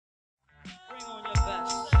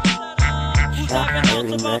Diving out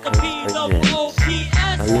about the POOPS.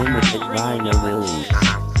 Unlimited vinyl release.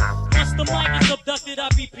 Once the mic is abducted, I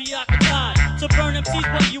be preoccupied to burn MCs,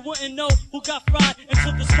 but you wouldn't know who got fried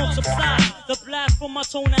until the smoke subsides. The blast from my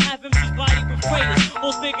tone to have MCs body with craters.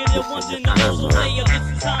 Those bigger than ones in the ozone layer.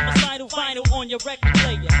 This is homicidal vinyl on your record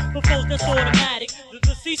player. For foes that's automatic, the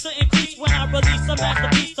deceased increase when I release a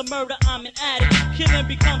masterpiece. To murder, I'm an addict. Killing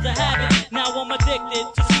becomes a habit. Now I'm addicted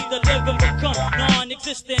to see the living become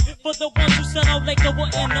non-existent. For the ones who sell out like they were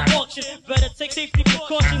in the auction, better take safety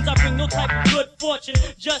precautions. I bring no type of good fortune,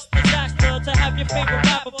 just disaster to have your favorite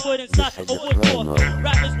rapper put inside a wood coffin.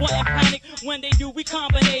 Rappers wasn't panic when they do, we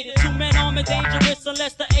combinated. Two men armed and dangerous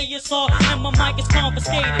unless the ASR and my mic is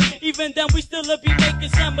confiscated. Even then we still be making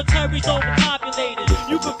cemeteries overpopulated.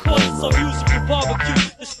 You could call it some musical barbecue.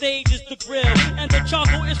 The stage is the grill and the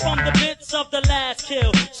charcoal is from the bits of the last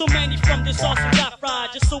kill. So many from this awesome got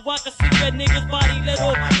fried just so I can see your niggas body lit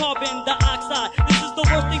off carbon dioxide. This is the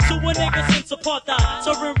worst thing to a nigga since apartheid.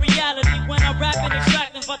 So in reality when I'm rapping,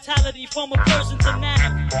 extracting vitality from a person to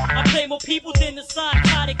nano, I play more people than the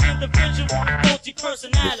psychotic individual with multi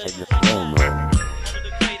personality. The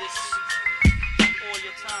greatest all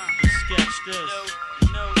your time. Sketch this.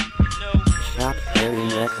 No. Stop selling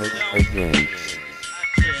records again.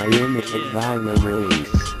 Unlimited vinyl release.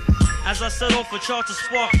 As I set off a chart to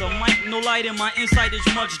spark the mic, no light in my insight is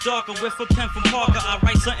much darker. With a pen from Parker, I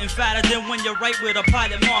write something fatter than when you write with a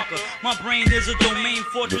pilot marker. My brain is a domain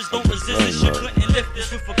fortress, don't resist this. You couldn't lift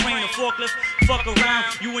this with a crane or forklift. Fuck around,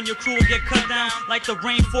 you and your crew will get cut down like the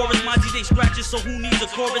rainforest. My DJ scratches, so who needs a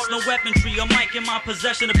chorus? No weaponry, a mic in my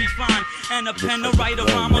possession to be fine, and a pen to write a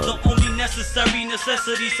rhyme are the only necessary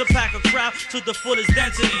necessities to pack a crowd to the fullest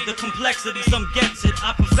density. The complexity, some gets it.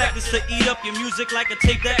 I perfect this to eat up your music like a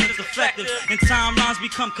tape that is effective. And timelines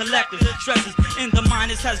become collective. Stresses in the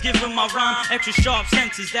minus has given my rhyme extra sharp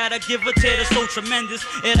senses that I give a tear that's so tremendous.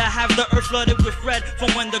 And I have the earth flooded with red from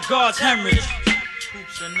when the gods hemorrhage.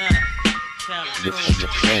 Poops and that. Hard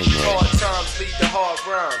times lead to hard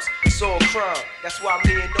rhymes. It's all crime. That's why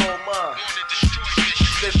me and all mine.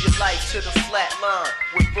 Live your life to the flat line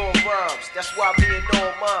with raw rhymes. That's why me and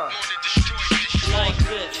all mine. Like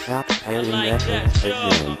this, Stop selling like records that, yo.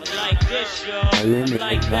 again. Like this, yo. Unlimited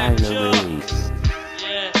Like that, vinyl yo. release.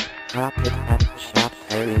 Yeah. Drop it at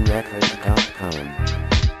shopsellingrecords.com.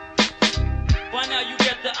 By now you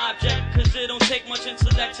get the object, cause it don't take much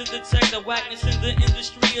intellect to detect the whackness in the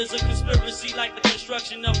industry is a conspiracy like the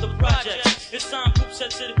construction of the project. It's time Poops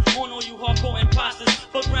sets it on all you hardcore imposters.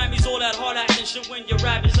 For Grammys, all that hard acting should win your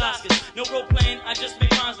rappers Oscars. No role playing, I just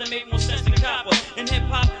make rhymes that make more sense than copper. In hip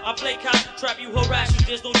hop, I play cop, trap you, harass you.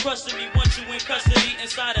 There's no trust in me once you in custody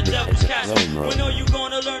inside a devil's castle. When are you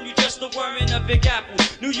gonna learn you just a worm in a big apple?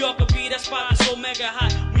 New York will be that spot that's so mega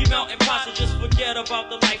hot. We melt in pots, so just forget about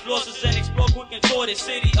the life losses and explode quick and toward the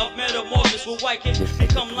city of metamorphosis where white kids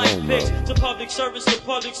become like pigs. To public service, so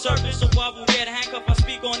I won't get handcuffed. I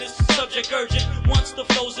speak on this subject urgent. Once the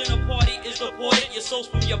flows in a party is reported, your souls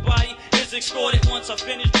from your body is extorted. Once I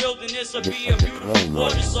finish building this, will be a beautiful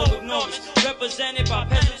fortress, so ignore it. Represented by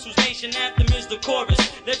peasants whose nation anthem is the chorus.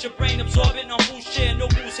 Let your brain absorb it, no who's share, no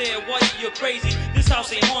who's here. What you're crazy? This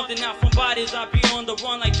house ain't haunted now from bodies. I be on the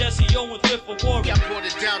run like Jesse Owens with a warrior. Yeah, I brought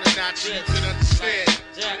it down a notch, you can understand.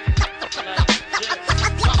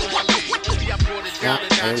 Stop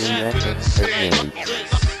selling records again.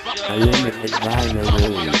 Unlimited vinyl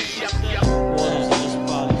release.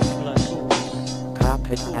 Drop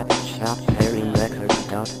it at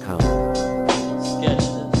shopsellingrecords.com.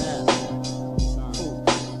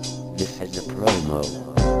 This is the promo.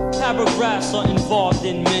 Paragraphs are involved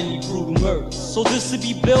in many brutal murders, so this to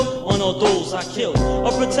be built on all those I killed.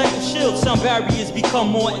 A protective shield, some barriers become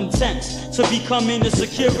more intense to becoming the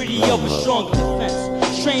security of a stronger defense.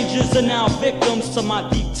 Strangers are now victims to my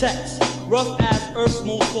deep text. Rough as Earth's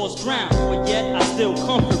most forced ground, but yet I still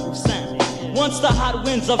comfort with sound. Once the hot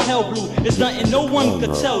winds of hell blew, there's nothing no one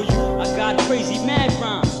could tell you. I got crazy mad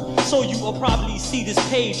rhymes, so you will probably see this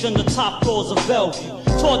page on the top floors of Bellevue.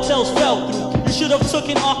 Tall tales fell through. You should have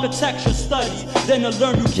taken architecture studies, then to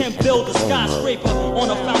learn you can't build a skyscraper on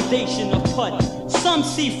a foundation of putty. Some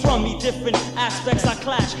see from me different aspects. I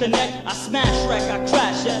clash, connect, I smash, wreck, I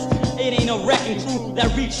crash. Yes, it ain't a wrecking crew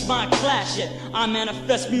that reached my clash yet. I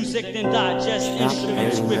manifest music, then digest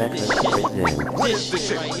instruments with this shit. This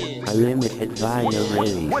shit right here. Unlimited vinyl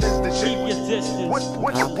release. Keep your distance.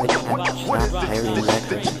 Drop it at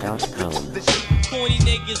shopsellingrecords.com. 20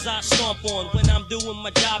 niggas niggas I stomp on when I'm doing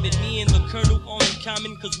my job. And me and the Colonel are in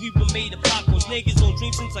common, cause we were made of popcorns. Niggas don't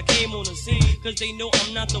dream since I came on the scene, cause they know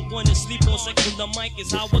I'm not the one to sleep on. Second the mic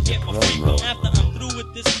is how I get my free will. After I'm through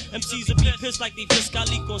with this, MCs will be pissed like they just got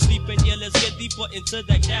leak on sleep. And yeah, let's get deeper into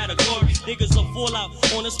that category. Niggas will fall out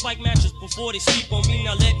on a spike mattress before they sleep on me.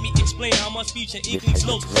 Now let me explain how my speech and evening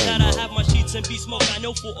slopes. That I have my sheets and be smoke. I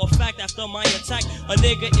know for a fact after my attack, a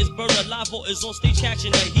nigga is burned alive or is on stage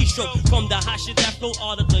catching a heat stroke from the hot shit that float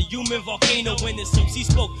out of the human volcano when it's MC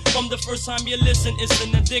spoke. From the first time you listen, it's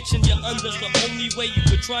an addiction. You're under the only way you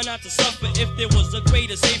could try not to suffer. If there was a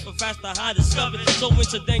greater, safer, faster, high discovered. So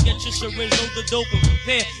into then get your syringe, load the dope and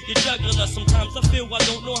prepare your juggler. Sometimes I feel I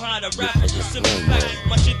don't know how to rap. It's a simple fact.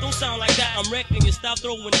 My shit don't sound like that. I'm wrecking it. Stop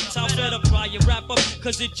throwing it. Top fed up. Try your wrap up.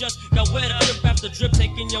 Cause it just got wetter. Drip after drip.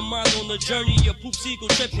 Taking your mind on the journey. Your poop seagull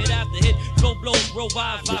trip. Hit after hit. Flow blows.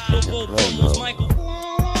 Revive. Vibe. Flow promos. Michael.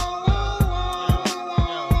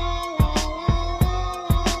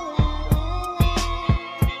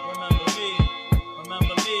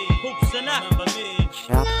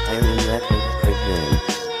 Shop Harry Records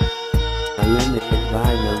presents a limited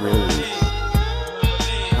vinyl release.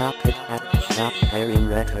 Shop it at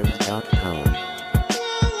shopharryrecords.com.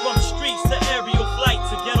 From streets to aerial flights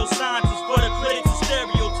to ghetto scientists for the critics and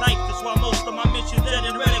stereotypes. That's why most of my missions dead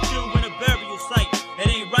in ridicule in a burial site. It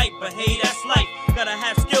ain't right, but hey, that's life. Gotta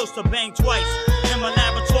have skills to bang twice. In my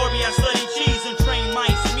laboratory, I study cheese and train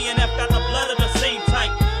mice. Me and F got the blood of the same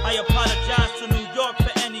type. I apologize to New York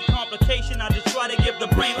for any complication. I just try to give the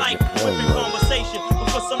brain life, whipping conversation. But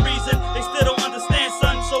for some reason, they still don't understand,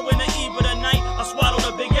 son. So in the eve of the night, I swallow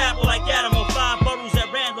the big apple like Adam. Or 5 boroughs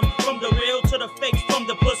at random. From the real to the fakes, from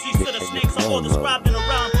the pussies to the snakes. I'm all described in a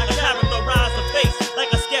rhyme. I characterize the face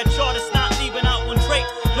like a sketch artist not leaving out one trait.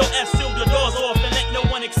 Yo, F, seal the doors off and let no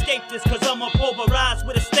one escape this. Cause I'm pulverized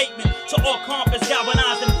with a statement to all compass,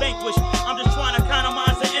 galvanized and vanquished. I'm just trying to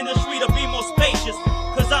economize the industry to be more spacious.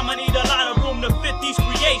 Cause I'ma need a lot of room to fit these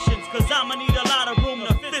creations. Cause I'ma need a lot of room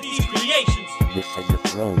to fit these creations. This is a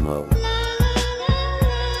promo.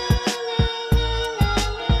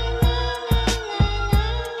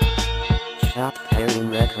 Shop Harry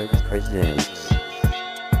Records presents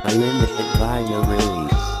a limited vinyl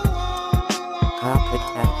release. Cop it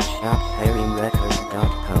at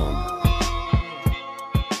shopharryrecords.com.